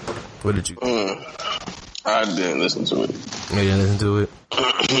 What did you think? I didn't listen to it. You didn't listen to it?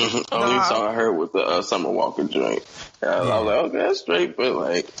 Only song I heard was the Summer Walker joint. And I was like, okay, that's straight, but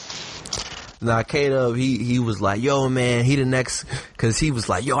like... Nah, K-Dub, he was like, yo, man, he the next... Because he was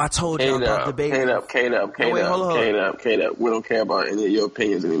like, yo, I told you about the baby. K-Dub. We don't care about any of your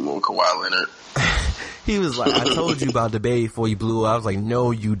opinions anymore, Kawhi Leonard. He was like, I told you about the baby before you blew up. I was like, no,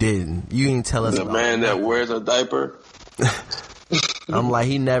 you didn't. You didn't tell us about it. The man that wears a diaper? I'm like,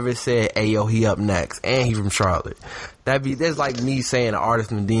 he never said, hey, yo, he up next. And he from Charlotte. That's like me saying an artist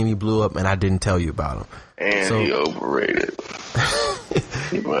from Demi blew up and I didn't tell you about him. And he overrated.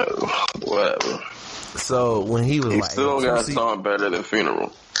 Whatever. So when he was he like... He still got a song better than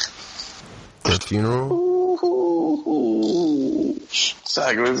Funeral. The Funeral?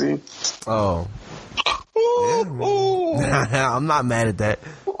 Zach Lizzy. Oh. Yeah, I'm not mad at that.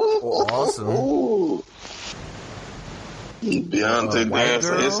 Awesome. Beyonce dance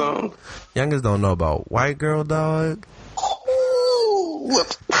to his song. Youngest don't know about White Girl, dog.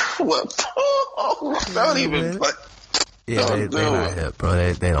 What? Don't even play. Yeah, they not hip,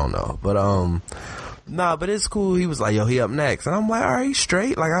 bro. They don't know. But Nah, but it's cool. He was like, yo, he up next. And I'm like, all right,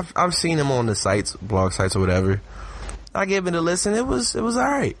 straight. Like, I've seen him on the sites, blog sites or whatever. I gave it a listen. It was all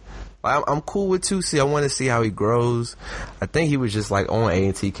right. Like, I'm cool with Tusi. I want to see how he grows. I think he was just like on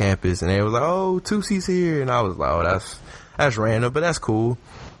A&T campus and they was like, oh, Tusi's here. And I was like, oh, that's random, but that's cool.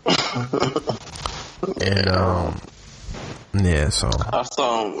 And, yeah, so. I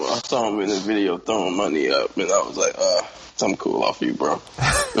saw him in the video throwing money up and I was like, I'm cool off you, bro.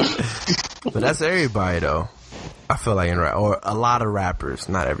 But that's everybody though. I feel like or a lot of rappers,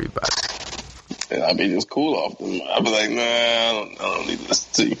 not everybody. And I be just cool off them. I be like, nah, I don't need to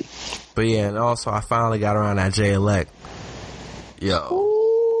listen to you. But yeah, and also I finally got around that J-Elect. Yo.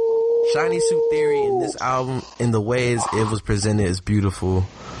 Shiny Suit Theory in this album, in the ways it was presented, is beautiful.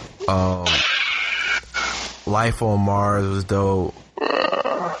 Life on Mars was dope.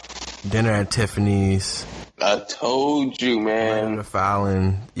 Dinner at Tiffany's. I told you, man.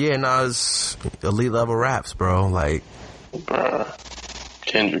 Fallon. Yeah, no, it's elite level raps, bro. Like,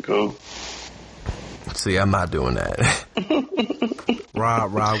 Kendrick who? See, I'm not doing that.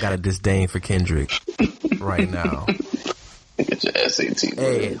 Rob got a disdain for Kendrick right now. Get your SAT.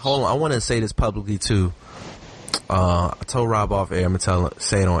 Hey, hold on. I want to say this publicly too. I told Rob off air. I'm gonna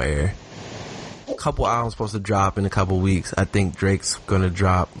say it on air. A couple albums supposed to drop in a couple weeks. I think Drake's gonna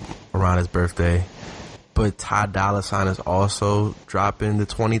drop around his birthday. But Ty Dolla $ign is also dropping the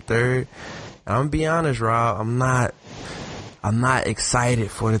 23rd. And I'm gonna be honest, Rob, I'm not excited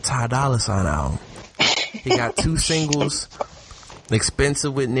for the Ty Dolla $ign album. He got 2 singles.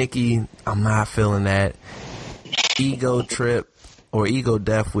 Expensive with Nicki, I'm not feeling that. Ego Trip or Ego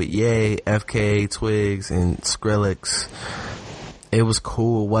Death with Ye, FKA Twigs, and Skrillex. It was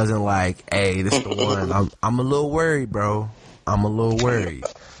cool. It wasn't like, hey, this is the one. I'm a little worried, bro. I'm a little worried.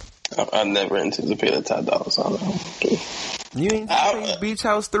 I never anticipated Ty Dolla $ign album. You ain't anticipated Beach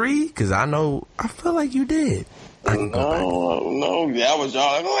House 3? Because I feel like you did. No, y'all was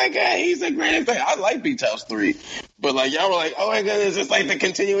like, oh my god, he's the greatest thing. I like Beach House 3. But like, y'all were like, oh my goodness, it's like the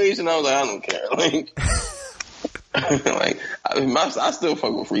continuation. I was like, I don't care. Like, I still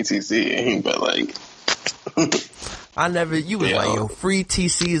fuck with Free TC, but like, you was like, yo, Free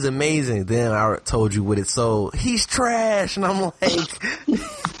TC is amazing. Then I told you what it sold. He's trash. And I'm like,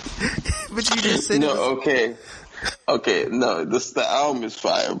 but you just said Okay, no, the album is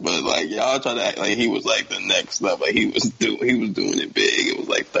fire, but like y'all try to act like he was like the next level. He was doing it big. It was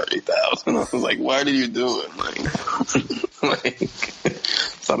like 30,000. I was like, why did you do it? Like,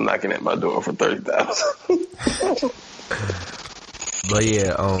 stop knocking at my door for 30,000. But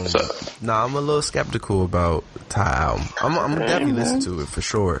yeah, I'm a little skeptical about Ty album. I'm gonna definitely listen to it for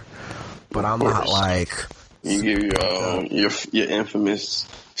sure, but I'm not like you give your infamous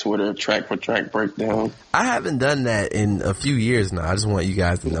Twitter track for track breakdown. I haven't done that in a few years now. I just want you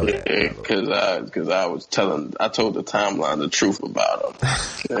guys to know that. Because I told the timeline the truth about him.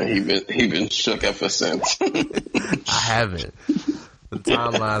 And he been shook ever since. I haven't. The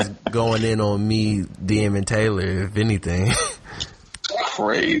timeline's going in on me, DMing Taylor, if anything.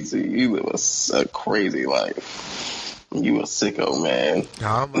 Crazy. You live a crazy life. You a sicko, man.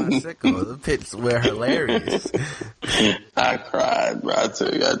 How am I sicko? The pits were hilarious. I cried, bro. I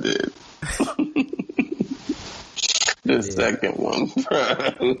tell you, I did. The second one,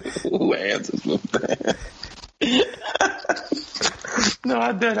 bro. Who answers with that? No,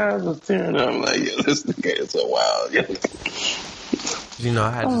 I did. I was tearing up. I'm like, yeah, this nigga is so wild. You know,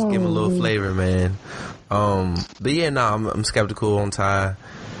 I had to just give him a little flavor, man. But yeah, I'm skeptical on Ty.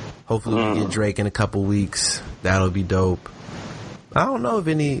 Hopefully we get Drake in a couple weeks. That'll be dope. I don't know if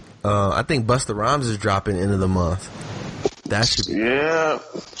any. I think Busta Rhymes is dropping end of the month. That should be.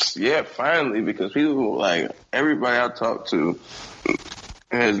 Yeah, finally, because people like everybody I talk to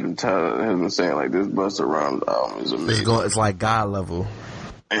has been saying like this Busta Rhymes album is amazing. It's like God level.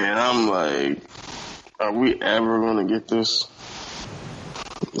 And I'm like, are we ever gonna get this?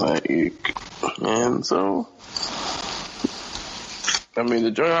 Like, and so. I mean,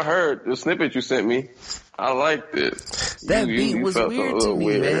 the joint I heard, the snippet you sent me, I liked it. That beat was weird to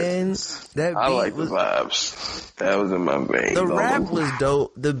me, man. I like the vibes. That was in my vein. The rap was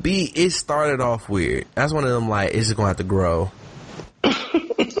dope. The beat, it started off weird. That's one of them, like, it's just going to have to grow.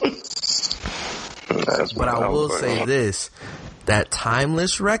 But I will say this. That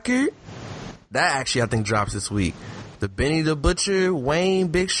Timeless record, that actually I think drops this week. The Benny the Butcher, Wayne,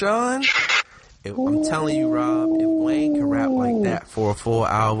 Big Sean. I'm telling you, Rob, if Wayne can rap like that for a full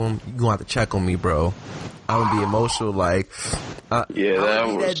album, you're going to have to check on me, bro. I'm going to be emotional. Like, that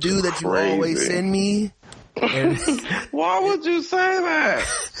was that dude that you crazy. always send me. And why would you say that?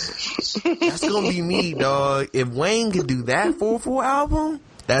 That's going to be me, dog. If Wayne could do that for a full album,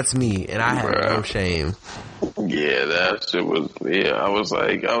 That's me, and I had no shame. Yeah, that shit was. Yeah, I was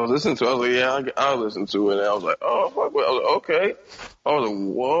listening to it. I was like, yeah, I'll listen to it. And I was like, oh, fuck, well, I was like, okay. I was like,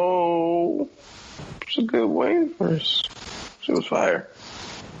 whoa. It's a good Wayne verse. She was fire.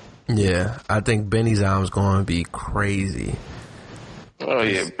 Yeah, I think Benny's album's going to be crazy. Oh,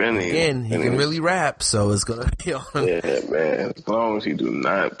 yeah, Benny. Again, he can really rap, so it's going to be on. Yeah, man. As long as he do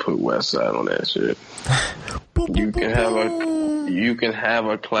not put Westside on that shit. You can have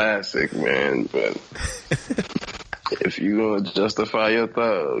a classic, man, but if you going to justify your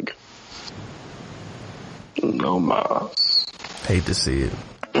thug, no mas. Hate to see it.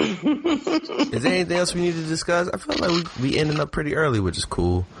 Is there anything else we need to discuss? I feel like we ending up pretty early, which is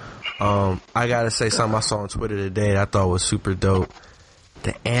cool. I gotta say something I saw on Twitter today that I thought was super dope.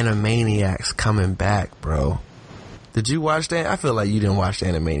 The Animaniacs coming back, bro. Did you watch that? I feel like you didn't watch the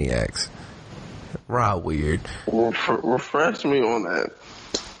Animaniacs. Rob weird. Refresh me on that.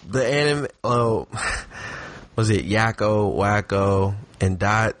 The was it Yakko, Wacko, and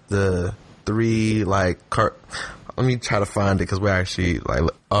Dot? The three let me try to find it because we're actually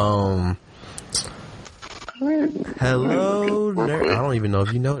hello, nerd. I don't even know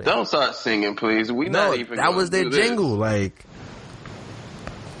if you know that. Don't start singing, please. That was their jingle, like.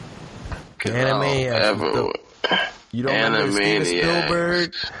 Animaniacs. You don't remember Steven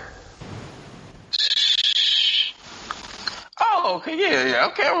Spielberg? Oh, okay, yeah.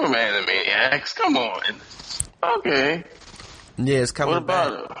 Okay, I remember Animaniacs. Come on. Okay. Yeah, it's coming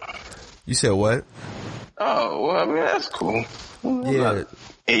back. What about it? You said what? Oh, well, I mean, that's cool. I'm not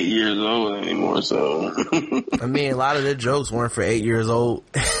 8 years old anymore, so. I mean, a lot of their jokes weren't for 8 years old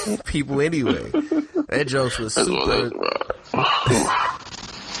people anyway. Their jokes was super.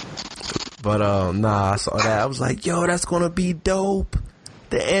 But, I saw that. I was like, yo, that's gonna be dope.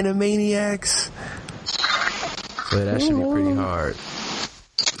 The Animaniacs. So that should be pretty hard.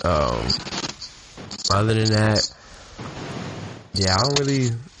 Other than that, yeah, I don't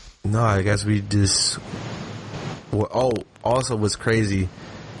really know. I guess we just. Also, what's crazy,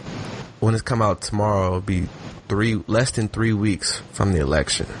 when it's come out tomorrow, it'll be less than 3 weeks from the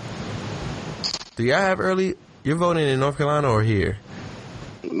election. Do y'all have early? You're voting in North Carolina or here?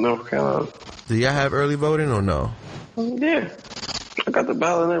 North Carolina. Do y'all have early voting or no? Yeah. I got the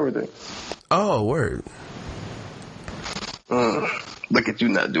ballot and everything. Oh, word. Look at you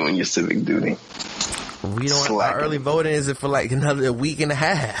not doing your civic duty. We don't. Our early voting isn't for like another week and a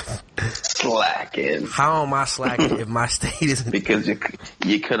half. Slacking. How am I slacking if my state isn't? Because you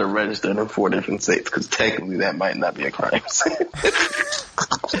could have registered in 4 different states. Because technically that might not be a crime.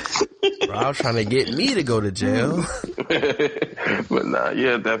 Bro, I was trying to get me to go to jail. But nah,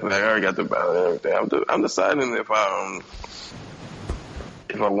 yeah, definitely. I already got the ballot and everything. I'm deciding if I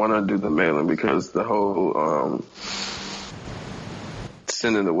want to do the mailing, because the whole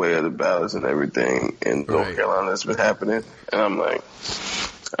sending away of the ballots and everything in North Carolina has been happening, and I'm like,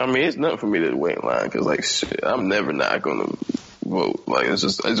 I mean, it's nothing for me to wait in line, because like shit, I'm never not gonna vote. Like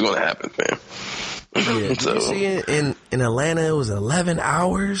it's gonna happen, fam. Yeah, did you see in Atlanta it was 11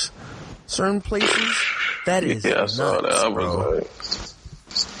 hours? Certain places, that is nuts, saw that. I was bro. Like,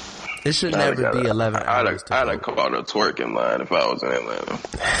 it should never be 11 hours. I'd have called a twerking line if I was in Atlanta.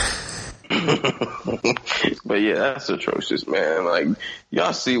 But yeah, that's atrocious, man. Like,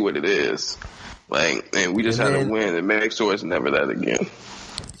 y'all see what it is. Like, and we just had to win and make sure it's never that again.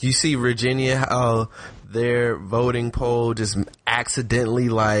 You see Virginia, how their voting poll just accidentally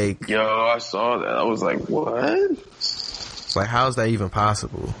like... Yo, I saw that. I was like, what? Like, how is that even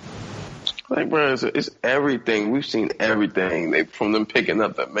possible? Like, bro, it's everything. We've seen everything. From them picking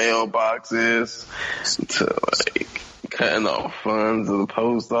up the mailboxes to, like, cutting off funds of the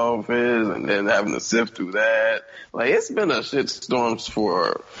post office and then having to sift through that. Like, it's been a shitstorm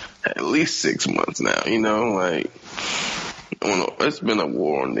for at least 6 months now, you know? Like, I don't know. It's been a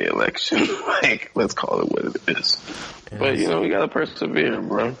war on the election. Like, let's call it what it is. Yes. But, you know, we gotta persevere,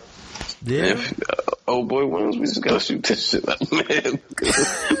 bro. Yeah. If old boy wins, we just gotta shoot this shit up, man.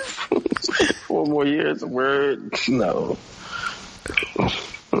 4 more years, word? No.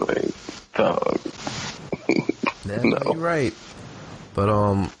 Like, dog. You're right.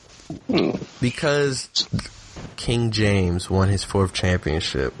 But, because King James won his 4th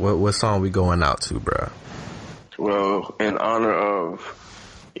championship, what song we going out to, bro? Well, in honor of,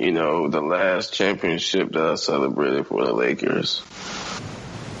 you know, the last championship that I celebrated for the Lakers.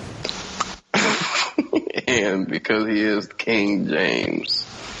 And because he is King James.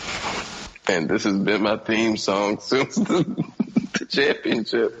 And this has been my theme song since the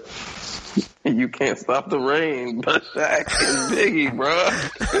championship. You Can't Stop the Rain by Shaq and Biggie, bro.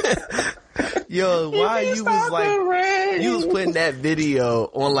 Yo, why you was like, you was putting that video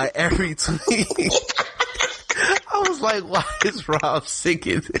on like every tweet. I was like, why is Rob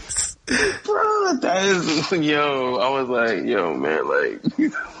singing this? Bro, that is, yo, I was like, yo, man, like,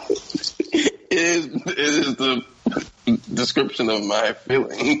 it is the description of my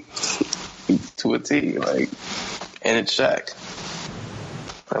feeling to a T, like, and it's Shaq.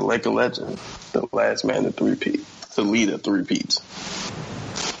 Like a legend, the last man to three-peat, to lead a three-peat.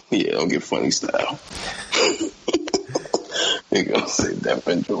 Yeah, don't get funny style. You gonna say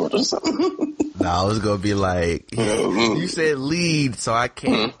Devin George or something? No, I was gonna be like, you said lead, so I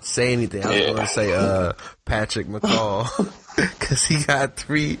can't say anything. I was gonna say Patrick McCall, because he got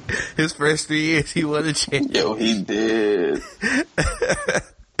his first 3 years he won a championship. Yo, he did.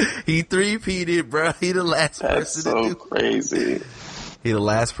 He three-peated, bro. He the last That's person to do crazy. He the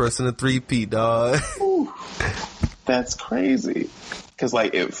last person to three-peat, dog. Ooh, that's crazy. Because,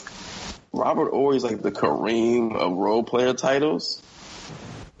 like, if Robert Ory's like the Kareem of role player titles,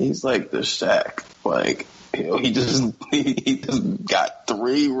 he's like the Shaq. Like, you know, he just got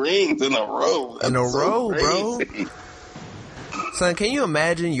 3 rings in a row. That's in a row, crazy. bro. Son, can you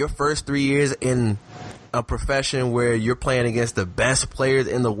imagine your first 3 years in a profession where you're playing against the best players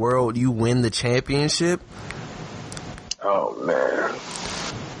in the world, you win the championship? Oh, man.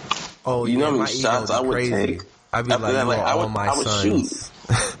 Oh, you know how my many shots ego I would crazy. take? I'd be After like, that, like, all my I would sons. shoot.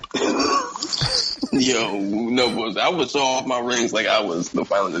 Yo, no bullshit. I would show off my rings like I was the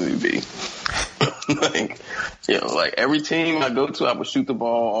final MVP. Like, yo, like every team I go to, I would shoot the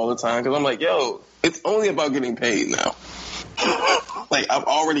ball all the time because I'm like, yo, it's only about getting paid now. Like, I've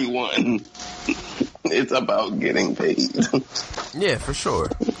already won. It's about getting paid. Yeah, for sure.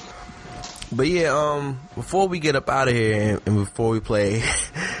 But yeah, before we get up out of here and before we play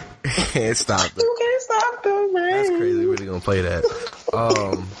Can't Stop It. You can't stop the rain. That's crazy. We're really gonna play that.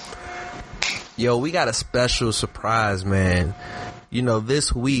 Yo, we got a special surprise, man. You know,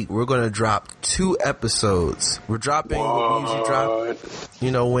 this week we're gonna drop 2 episodes. We're dropping what we usually drop,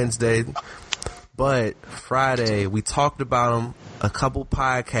 you know, Wednesday. But Friday, we talked about them a couple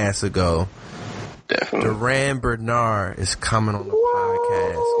podcasts ago. Definitely. Duran Bernard is coming on the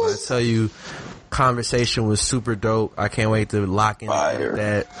podcast. When I tell you, conversation was super dope. I can't wait to lock in with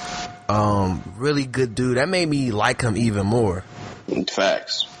that. Really good dude. That made me like him even more.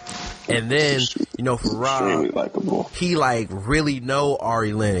 Facts. And then, you know, for Rob, he like really know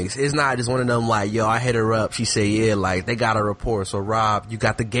Ari Lennox. It's not just one of them like, yo, I hit her up. She said, yeah, like they got a report. So Rob, you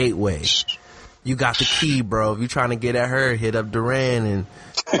got the gateway. You got the key, bro. If you trying to get at her, hit up Duran and,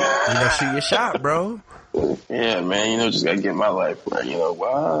 you know, shoot your shot, bro. Yeah, man, you know, just gotta get my life right. You know,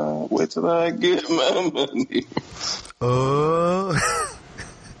 wow, wait till I get my money. Yo,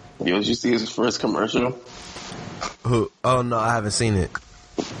 did you see his first commercial? Who? Oh, no, I haven't seen it.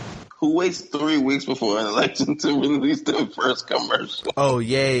 Who waits 3 weeks before an election to release their first commercial? Oh,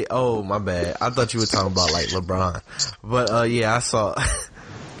 yay. Oh, my bad. I thought you were talking about, like, LeBron. But, yeah, I saw...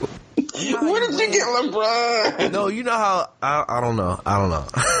 Where did you get LeBron? No, you know how... I don't know.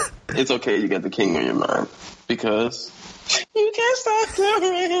 It's okay, you got the king on your mind. Because... You can't stop the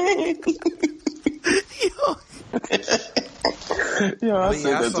rain. Yo, I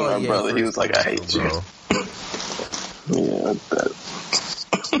said that to my brother. He was like, I hate you. Yeah, that...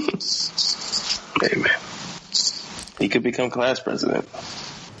 Hey, man. He could become class president.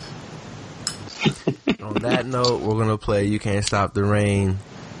 On that note, we're going to play You Can't Stop the Rain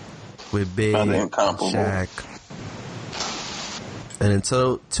with Big Shaq. And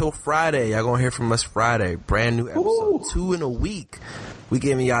until Friday, y'all going to hear from us Friday. Brand new episode. 2 in a week. We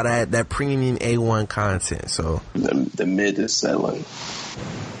giving y'all that premium A1 content. So The mid is settling.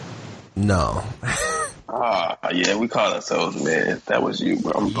 No. Yeah, we call ourselves mid. That was you,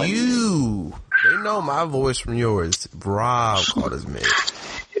 bro. You. They know my voice from yours. Rob called us mid.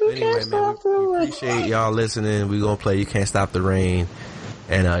 Anyway, man, we appreciate y'all listening. We gonna play You Can't Stop the Rain.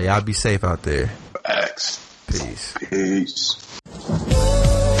 And y'all be safe out there. Facts. Peace. Peace.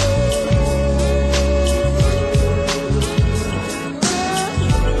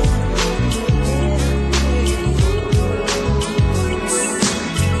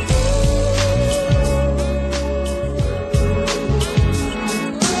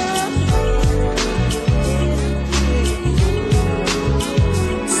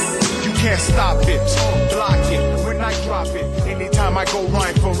 Stop it, block it, when I drop it. Anytime I go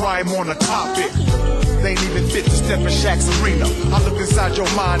rhyme for rhyme on a topic. They ain't even fit to step in Shaq's arena. I look inside your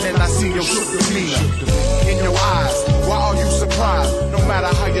mind and I see your demeanor. In your eyes, why are you surprised? No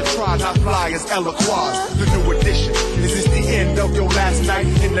matter how you try, not fly as eloquaz. The new edition, is this the end Yo, last night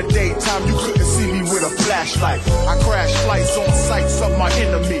in the daytime, you couldn't see me with a flashlight. I crash flights on sights of my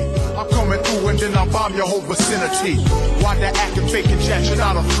enemy. I'm coming through and then I bomb your whole vicinity. Why the acting faking jack, you're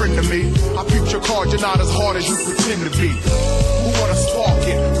not a friend to me. I peep your card, you're not as hard as you pretend to be. Who wanna spark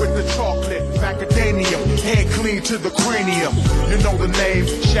it with the chocolate? Macadamium, head clean to the cranium. You know the name,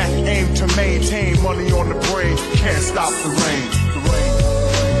 Shaq aim to maintain. Money on the brain, can't stop the rain. The rain.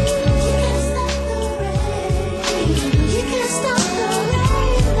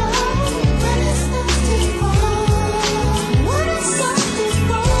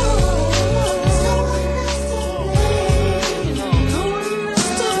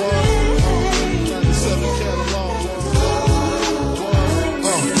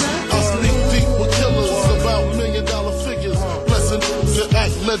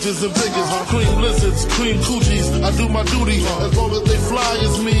 Legends and figures, cream lizards, cream coochies. I do my duty as long as they fly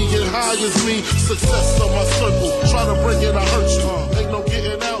as me and high as me. Success on my circle. Try to bring it, I hurt you. Ain't no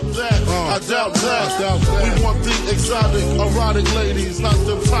getting out that. I doubt that. We want the exotic, erotic ladies, not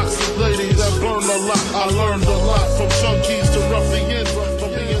them toxic ladies that burn a lot. I learned a lot from junkies to ruffians,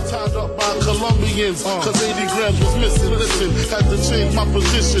 from being tied up by Colombians. Cause 80 grams was missing. Listen, had to change my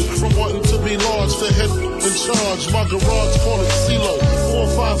position from wanting to be large to head in charge. My garage call it CeeLo. 4,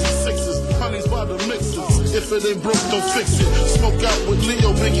 5, and 6s, honeys by the mixes. If it ain't broke, don't fix it. Smoke out with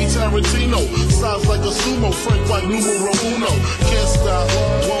Leo, Biggie, Tarantino. Size like a sumo, Frank White, numero uno. Can't stop,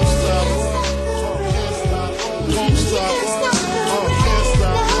 won't stop. Can't stop, won't stop. Can't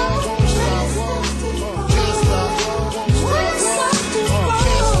stop, won't stop. Can't stop, won't stop. Can't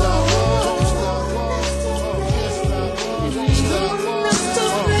stop, won't stop. Can't stop, won't stop.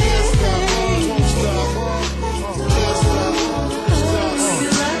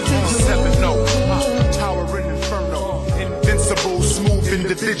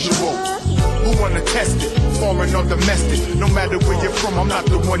 Individual who wanna test it, foreign or domestic. No matter where you're from, I'm not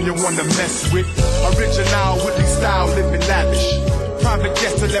the one you wanna mess with. Original Whitley style, living lavish. Private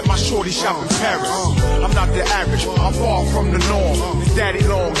guest to let my shorty shop in Paris. I'm not the average, I'm far from the norm. It's daddy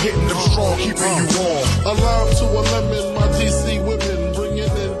long, hitting them strong, keeping you warm. A lime to a lemon, my DC women bringing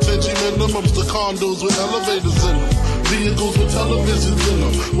in 10G minimums to condos with elevators in them. Vehicles with televisions in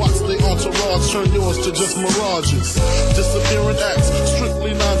them. Watch the entourage turn yours to just mirages. Disappearing acts,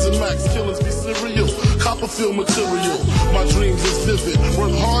 strictly nines and max. Killers be serial, Copperfield material. My dreams is vivid,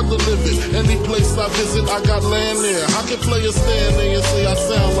 work hard to live it. Any place I visit, I got land there. I can play a stand there and say I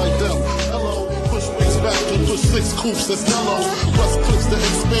sound like them. Hello, push wings back and push 6 coops that's yellow. Plus clips that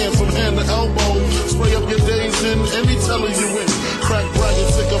expand from hand to elbow. Spray up your days in any teller you in. Crack bragging,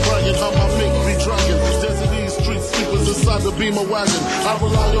 sick of bragging, how my mink be dragging. Desert these street sleepers inside the Beamer wagon. I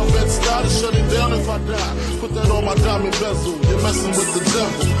rely on Bed-Stuy to shut it down if I die. Put that on my diamond bezel. You're messing with the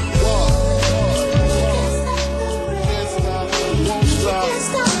devil.